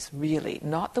how it is, really.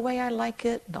 Not the way I like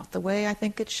it, not the way I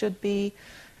think it should be,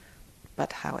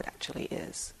 but how it actually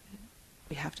is.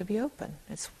 We have to be open.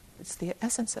 It's the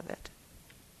essence of it.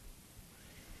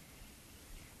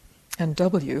 And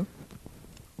W,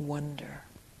 wonder.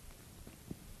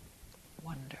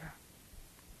 Wonder.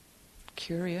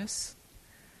 Curious,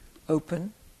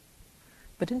 open,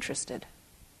 but interested.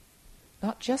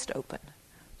 Not just open.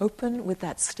 Open with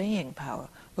that staying power.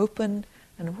 Open,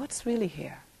 and what's really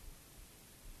here?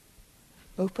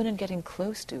 Open and getting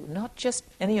close to, not just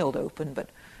any old open, but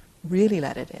really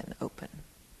let it in, open.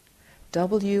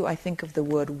 W, I think of the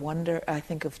word wonder, I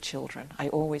think of children. I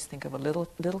always think of a little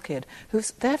kid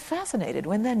they're fascinated.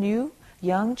 When they're new,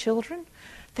 young children,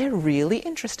 they're really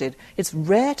interested. It's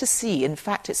rare to see. In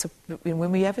fact,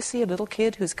 when we ever see a little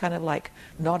kid who's kind of like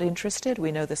not interested,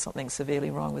 we know there's something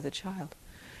severely wrong with the child.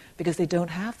 Because they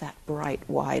don't have that bright,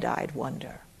 wide-eyed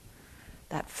wonder.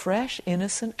 That fresh,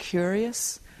 innocent,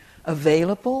 curious,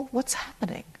 available, what's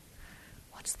happening?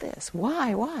 What's this?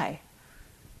 Why?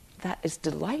 That is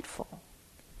delightful.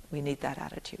 We need that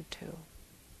attitude too.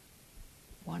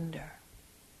 Wonder.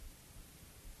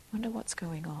 Wonder what's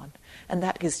going on. And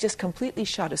that is just completely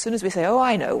shut. As soon as we say, oh,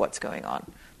 I know what's going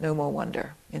on, no more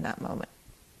wonder in that moment.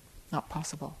 Not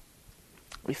possible.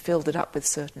 We filled it up with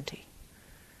certainty.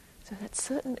 So that's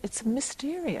certain, it's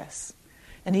mysterious.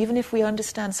 And even if we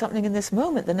understand something in this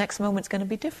moment, the next moment's going to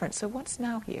be different. So what's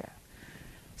now here?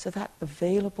 So that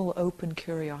available, open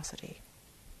curiosity.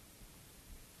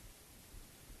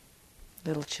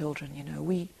 Little children,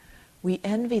 we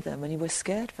envy them and we're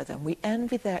scared for them. We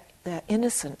envy their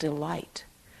innocent delight.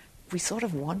 We sort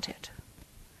of want it.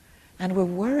 And we're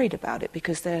worried about it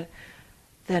because they're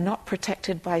not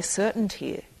protected by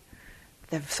certainty.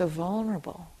 They're so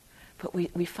vulnerable. But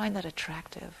we find that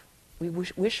attractive. We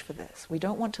wish for this. We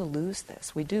don't want to lose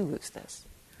this. We do lose this.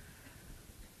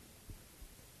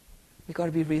 We've got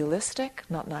to be realistic,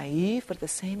 not naive, but at the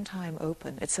same time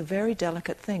open. It's a very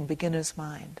delicate thing, beginner's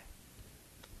mind.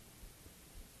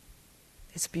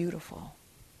 It's beautiful,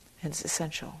 and it's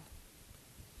essential.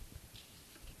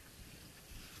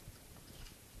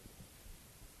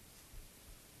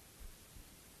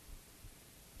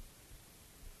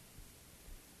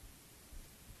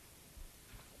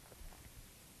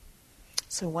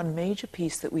 So one major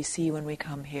piece that we see when we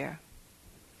come here,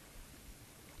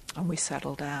 and we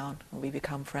settle down, and we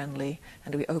become friendly,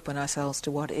 and we open ourselves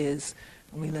to what is,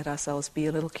 and we let ourselves be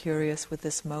a little curious with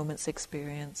this moment's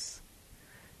experience,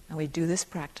 and we do this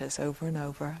practice over and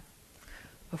over.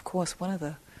 Of course, one of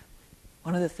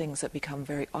the things that become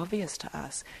very obvious to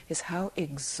us is how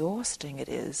exhausting it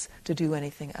is to do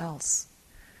anything else.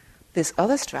 This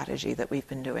other strategy that we've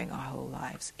been doing our whole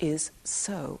lives is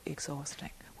so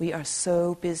exhausting. We are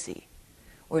so busy.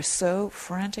 We're so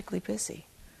frantically busy.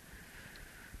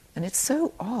 And it's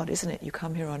so odd, isn't it? You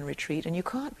come here on retreat and you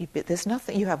can't be, there's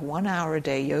nothing, you have 1 hour a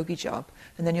day yogi job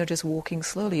and then you're just walking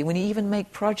slowly. When you even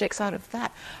make projects out of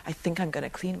that, I think I'm going to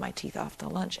clean my teeth after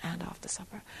lunch and after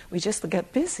supper. We just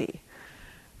get busy.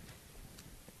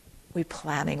 We're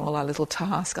planning all our little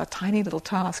tasks, our tiny little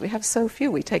tasks. We have so few,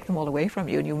 we take them all away from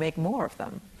you and you make more of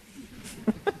them.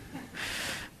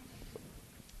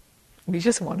 We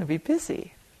just want to be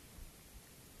busy.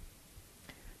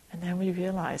 And then we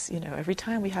realize, every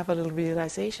time we have a little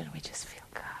realization, we just feel,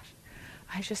 gosh,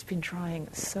 I've just been trying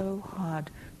so hard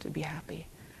to be happy.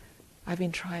 I've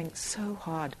been trying so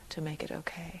hard to make it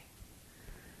okay.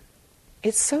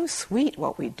 It's so sweet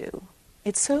what we do.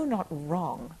 It's so not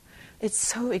wrong. It's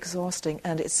so exhausting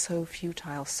and it's so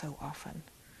futile so often.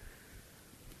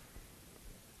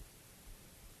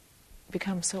 It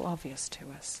becomes so obvious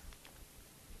to us.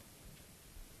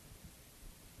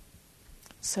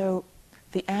 So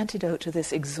the antidote to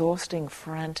this exhausting,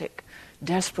 frantic,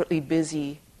 desperately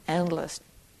busy, endless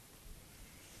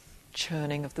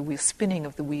churning of the wheels, spinning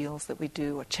of the wheels that we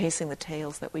do, or chasing the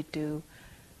tails that we do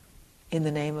in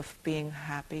the name of being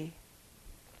happy,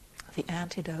 the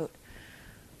antidote,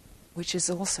 which is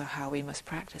also how we must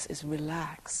practice, is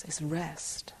relax, is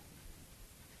rest.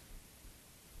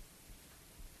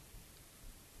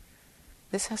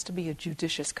 This has to be a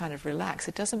judicious kind of relax.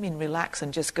 It doesn't mean relax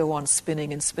and just go on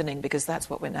spinning and spinning because that's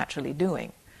what we're naturally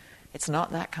doing. It's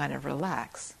not that kind of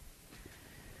relax.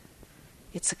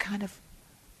 It's a kind of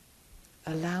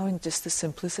allowing just the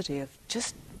simplicity of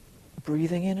just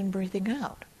breathing in and breathing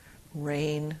out.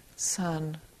 Rain,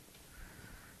 sun,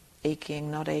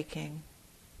 aching, not aching.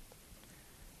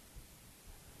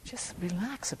 Just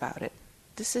relax about it.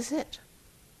 This is it.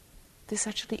 This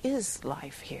actually is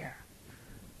life here.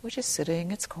 We're just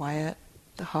sitting, it's quiet.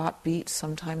 The heart beats,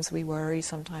 sometimes we worry,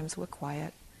 sometimes we're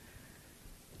quiet.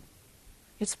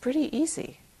 It's pretty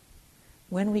easy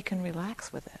when we can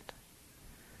relax with it.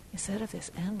 Instead of this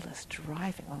endless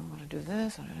driving, I want to do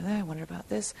this, I want to do that, I wonder about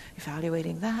this,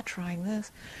 evaluating that, trying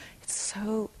this. It's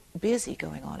so busy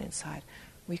going on inside.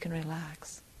 We can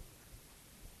relax.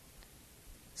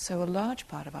 So a large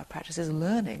part of our practice is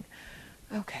learning,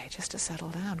 okay, just to settle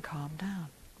down, calm down.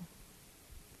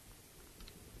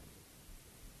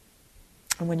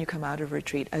 And when you come out of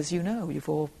retreat, as you know, you've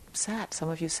all sat, some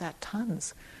of you sat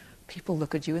tons. People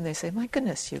look at you and they say, my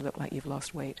goodness, you look like you've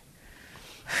lost weight.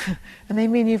 And they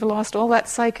mean you've lost all that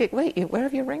psychic weight. Where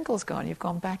have your wrinkles gone? You've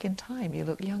gone back in time. You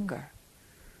look younger.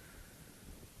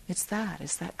 It's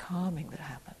that calming that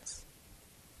happens.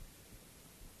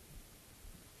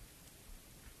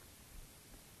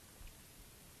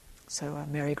 So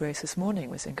Mary Grace this morning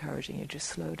was encouraging you, just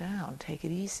slow down, take it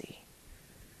easy,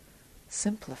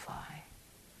 simplify.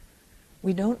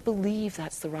 We don't believe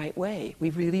that's the right way. We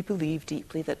really believe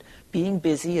deeply that being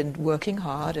busy and working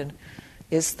hard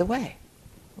is the way.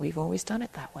 We've always done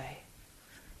it that way.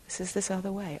 This is this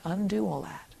other way. Undo all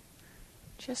that.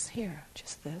 Just here,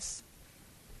 just this.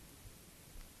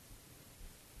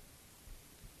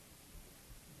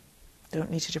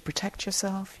 Don't need you to protect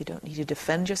yourself. You don't need to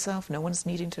defend yourself. No one's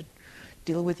needing to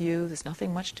deal with you. There's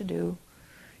nothing much to do.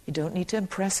 You don't need to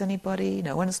impress anybody.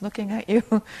 No one's looking at you.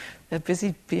 They're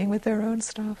busy being with their own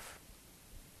stuff.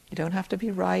 You don't have to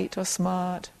be right or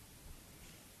smart.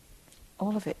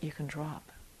 All of it you can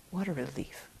drop. What a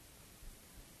relief.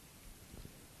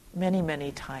 Many,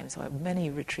 many times, or many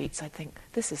retreats, I think,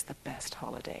 this is the best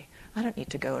holiday. I don't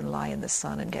need to go and lie in the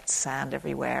sun and get sand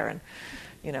everywhere and,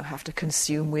 have to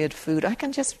consume weird food. I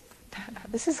can just,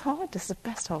 this is hard. This is the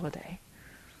best holiday.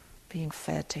 Being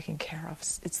fed, taken care of.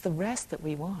 It's the rest that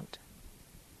we want.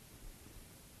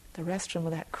 The rest from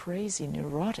that crazy,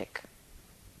 neurotic,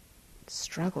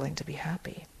 struggling to be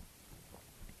happy.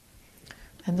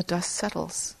 And the dust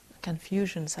settles.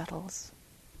 Confusion settles.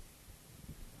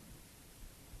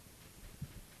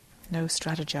 No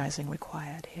strategizing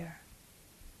required here.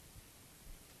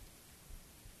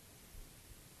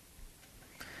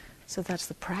 So that's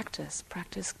the practice.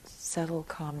 Practice, settle,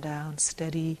 calm down,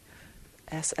 steady,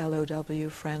 SLOW,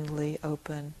 friendly,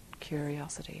 open,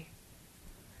 curiosity.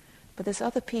 But this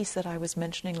other piece that I was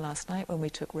mentioning last night when we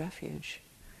took refuge,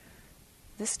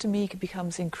 this to me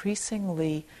becomes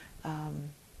increasingly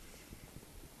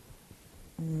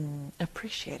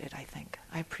appreciated, I think.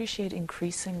 I appreciate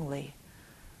increasingly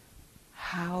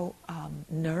how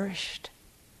nourished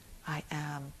I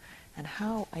am and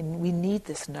how we need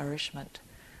this nourishment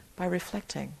by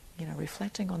reflecting,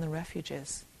 reflecting on the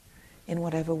refuges in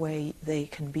whatever way they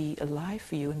can be alive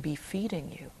for you and be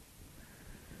feeding you.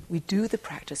 We do the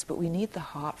practice, but we need the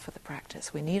heart for the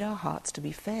practice. We need our hearts to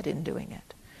be fed in doing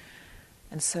it.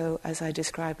 And so, as I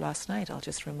described last night, I'll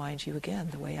just remind you again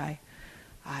the way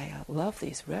I love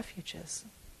these refuges.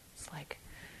 It's like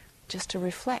just to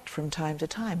reflect from time to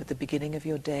time at the beginning of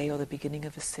your day or the beginning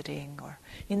of a sitting or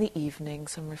in the evening,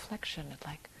 some reflection at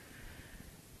like,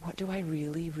 what do I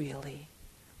really, really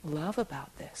love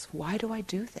about this? Why do I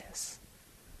do this?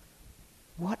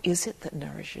 What is it that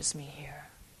nourishes me here?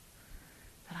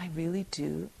 That I really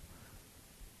do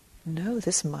know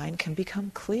this mind can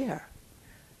become clear.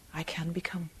 I can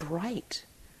become bright.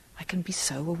 I can be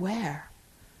so aware.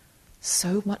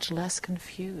 So much less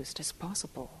confused as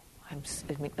possible. I'm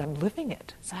living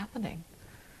it. It's happening.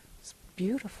 It's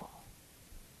beautiful.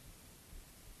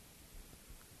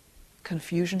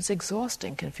 Confusion's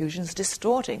exhausting. Confusion's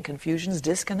distorting. Confusion's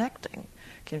disconnecting.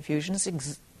 Confusion's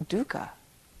dukkha.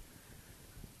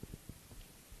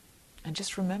 And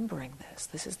just remembering this.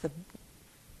 This is the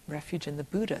refuge in the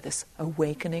Buddha, this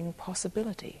awakening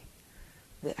possibility.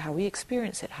 How we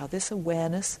experience it, how this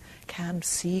awareness can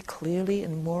see clearly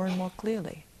and more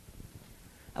clearly.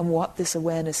 And what this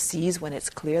awareness sees when it's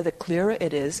clear, the clearer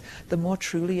it is, the more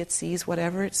truly it sees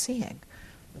whatever it's seeing.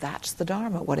 That's the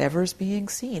Dharma, whatever's being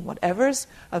seen. Whatever's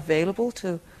available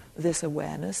to this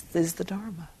awareness is the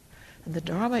Dharma. And the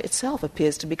Dharma itself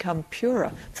appears to become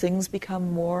purer. Things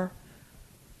become more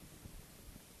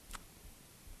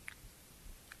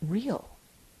real.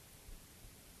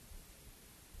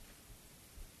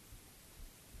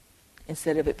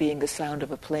 Instead of it being the sound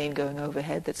of a plane going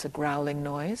overhead that's a growling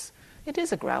noise, it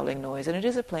is a growling noise, and it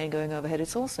is a plane going overhead.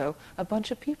 It's also a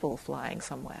bunch of people flying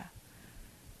somewhere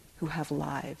who have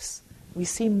lives. We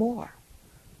see more.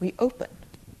 We open.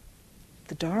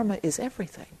 The Dharma is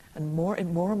everything, and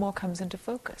more comes into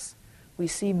focus. We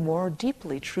see more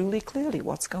deeply, truly, clearly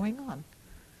what's going on.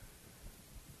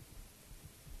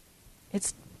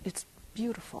 It's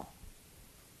beautiful.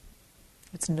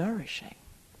 It's nourishing.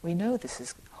 We know this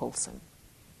is wholesome.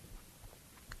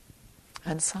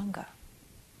 And Sangha.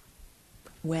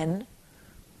 When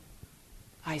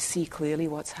I see clearly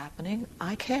what's happening,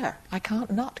 I care. I can't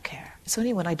not care. It's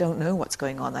only when I don't know what's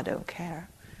going on I don't care,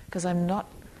 because I'm not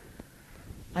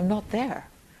there.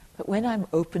 But when I'm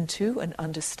open to and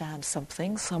understand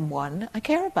something, someone, I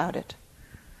care about it.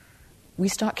 We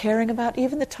start caring about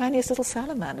even the tiniest little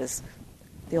salamanders,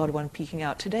 the odd one peeking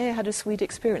out. Today I had a sweet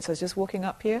experience. I was just walking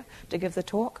up here to give the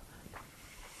talk,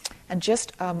 and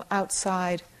just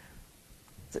outside,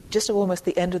 just almost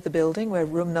the end of the building where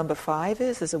room number 5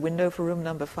 is, there's a window for room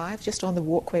number 5, just on the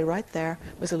walkway right there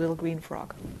was a little green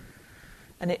frog.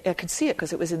 And I could see it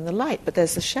because it was in the light, but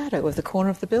there's the shadow of the corner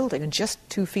of the building, and just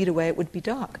 2 feet away it would be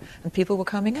dark, and people were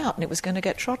coming out, and it was going to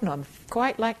get trodden on,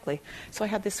 quite likely. So I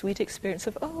had this sweet experience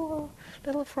of, oh,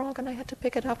 little frog, and I had to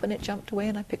pick it up, and it jumped away,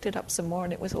 and I picked it up some more,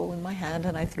 and it was all in my hand,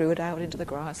 and I threw it out into the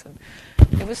grass, and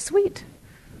it was sweet.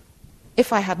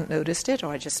 If I hadn't noticed it,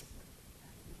 or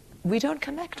we don't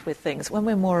connect with things. When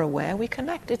we're more aware, we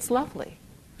connect. It's lovely.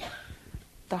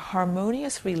 The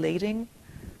harmonious relating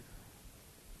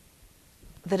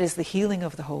that is the healing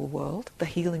of the whole world, the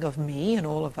healing of me and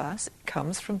all of us,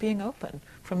 comes from being open,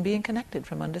 from being connected,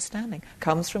 from understanding,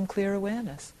 comes from clear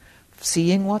awareness,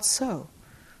 seeing what's so.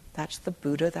 That's the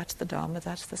Buddha, that's the Dharma,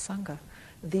 that's the Sangha.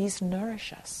 These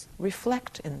nourish us.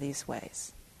 Reflect in these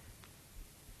ways.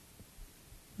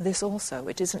 This also,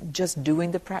 it isn't just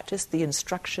doing the practice, the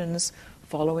instructions,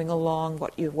 following along,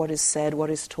 what is said, what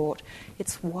is taught.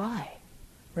 It's why,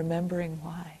 remembering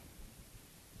why,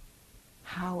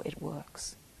 how it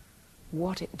works,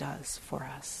 what it does for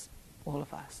us, all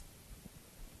of us.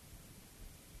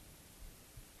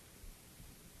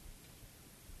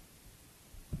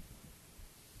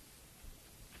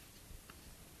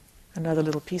 Another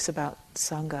little piece about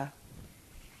Sangha.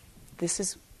 This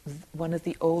is one of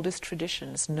the oldest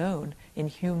traditions known in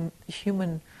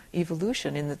human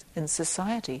evolution, in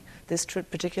society. This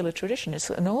particular tradition is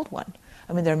an old one.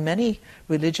 I mean, there are many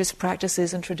religious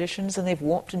practices and traditions, and they've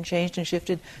warped and changed and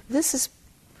shifted. This has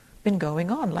been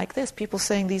going on like this. People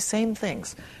saying these same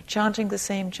things, chanting the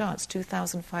same chants,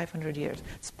 2,500 years.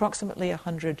 It's approximately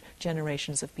 100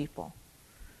 generations of people.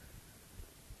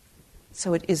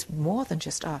 So it is more than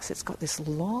just us. It's got this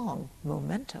long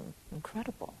momentum.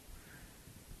 Incredible.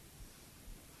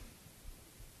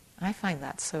 I find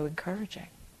that so encouraging.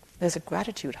 There's a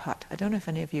gratitude hut. I don't know if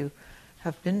any of you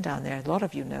have been down there. A lot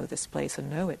of you know this place and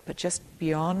know it, but just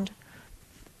beyond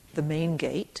the main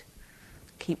gate,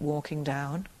 keep walking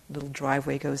down. A little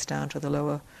driveway goes down to the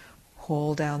lower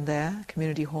hall down there,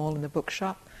 community hall and the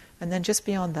bookshop. And then just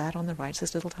beyond that, on the right, is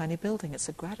this little tiny building. It's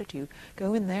a gratitude.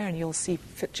 Go in there and you'll see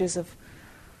pictures of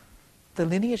the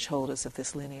lineage holders of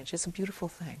this lineage. It's a beautiful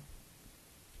thing.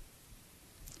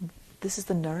 This is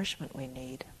the nourishment we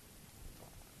need.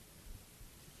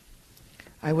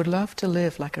 I would love to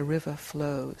live like a river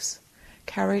flows,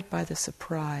 carried by the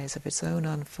surprise of its own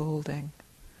unfolding.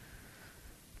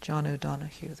 John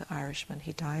O'Donoghue, the Irishman,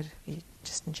 he died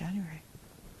just in January.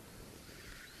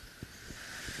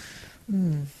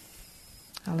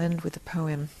 I'll end with a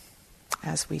poem,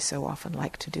 as we so often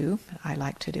like to do, I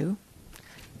like to do.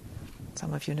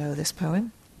 Some of you know this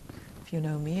poem. If you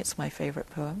know me, it's my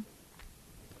favorite poem.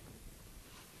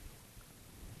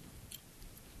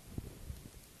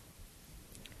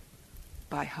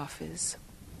 By Hafiz.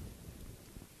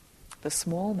 The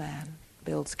small man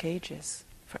builds cages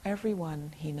for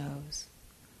everyone he knows,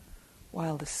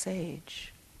 while the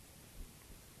sage,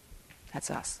 that's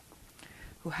us,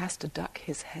 who has to duck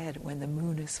his head when the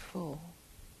moon is full,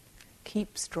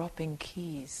 keeps dropping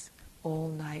keys all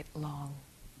night long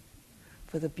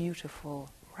for the beautiful,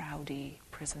 rowdy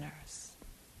prisoners.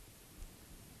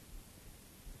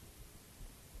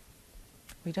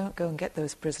 We don't go and get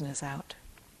those prisoners out.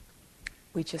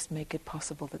 We just make it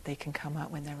possible that they can come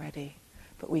out when they're ready.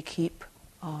 But we keep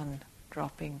on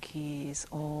dropping keys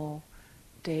all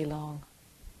day long,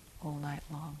 all night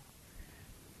long,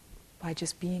 by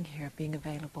just being here, being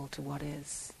available to what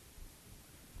is.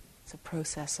 It's a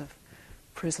process of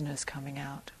prisoners coming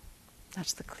out.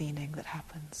 That's the cleaning that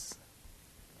happens.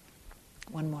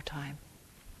 One more time.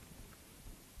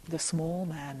 The small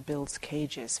man builds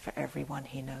cages for everyone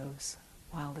he knows,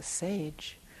 while the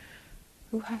sage,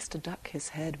 who has to duck his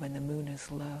head when the moon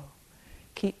is low,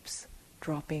 keeps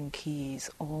dropping keys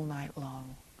all night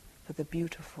long for the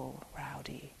beautiful,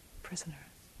 rowdy prisoners.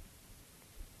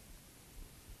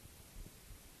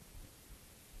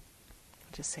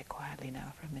 I'll just sit quietly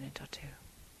now for a minute or two.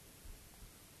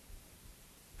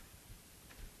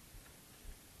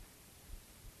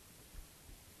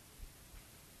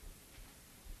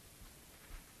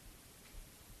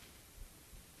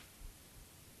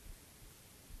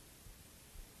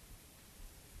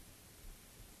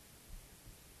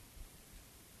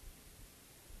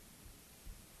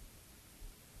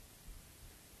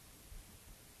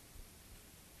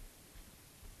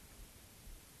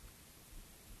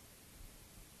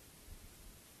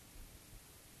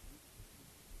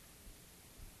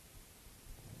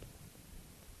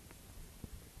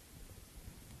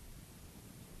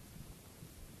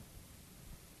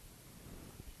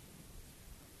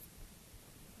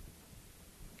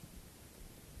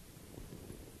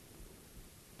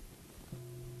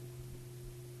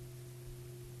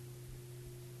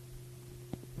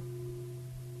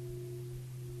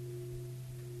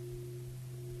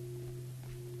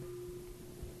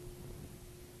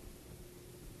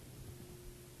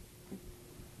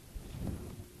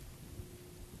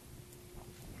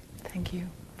 Thank you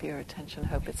for your attention.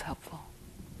 Hope it's helpful.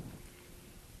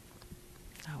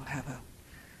 I will have a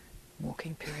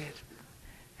walking period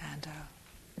and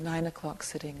 9 o'clock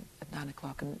sitting at 9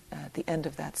 o'clock, and at the end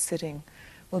of that sitting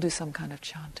we'll do some kind of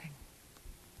chanting.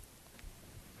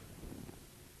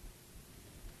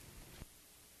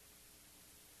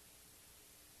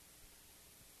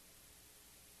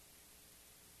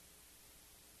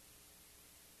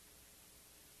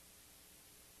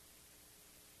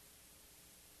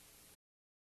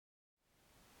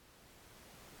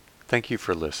 Thank you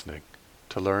for listening.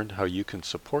 To learn how you can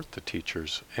support the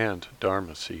teachers and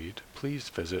Dharma Seed, please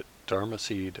visit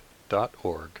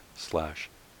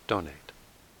dharmaseed.org/donate.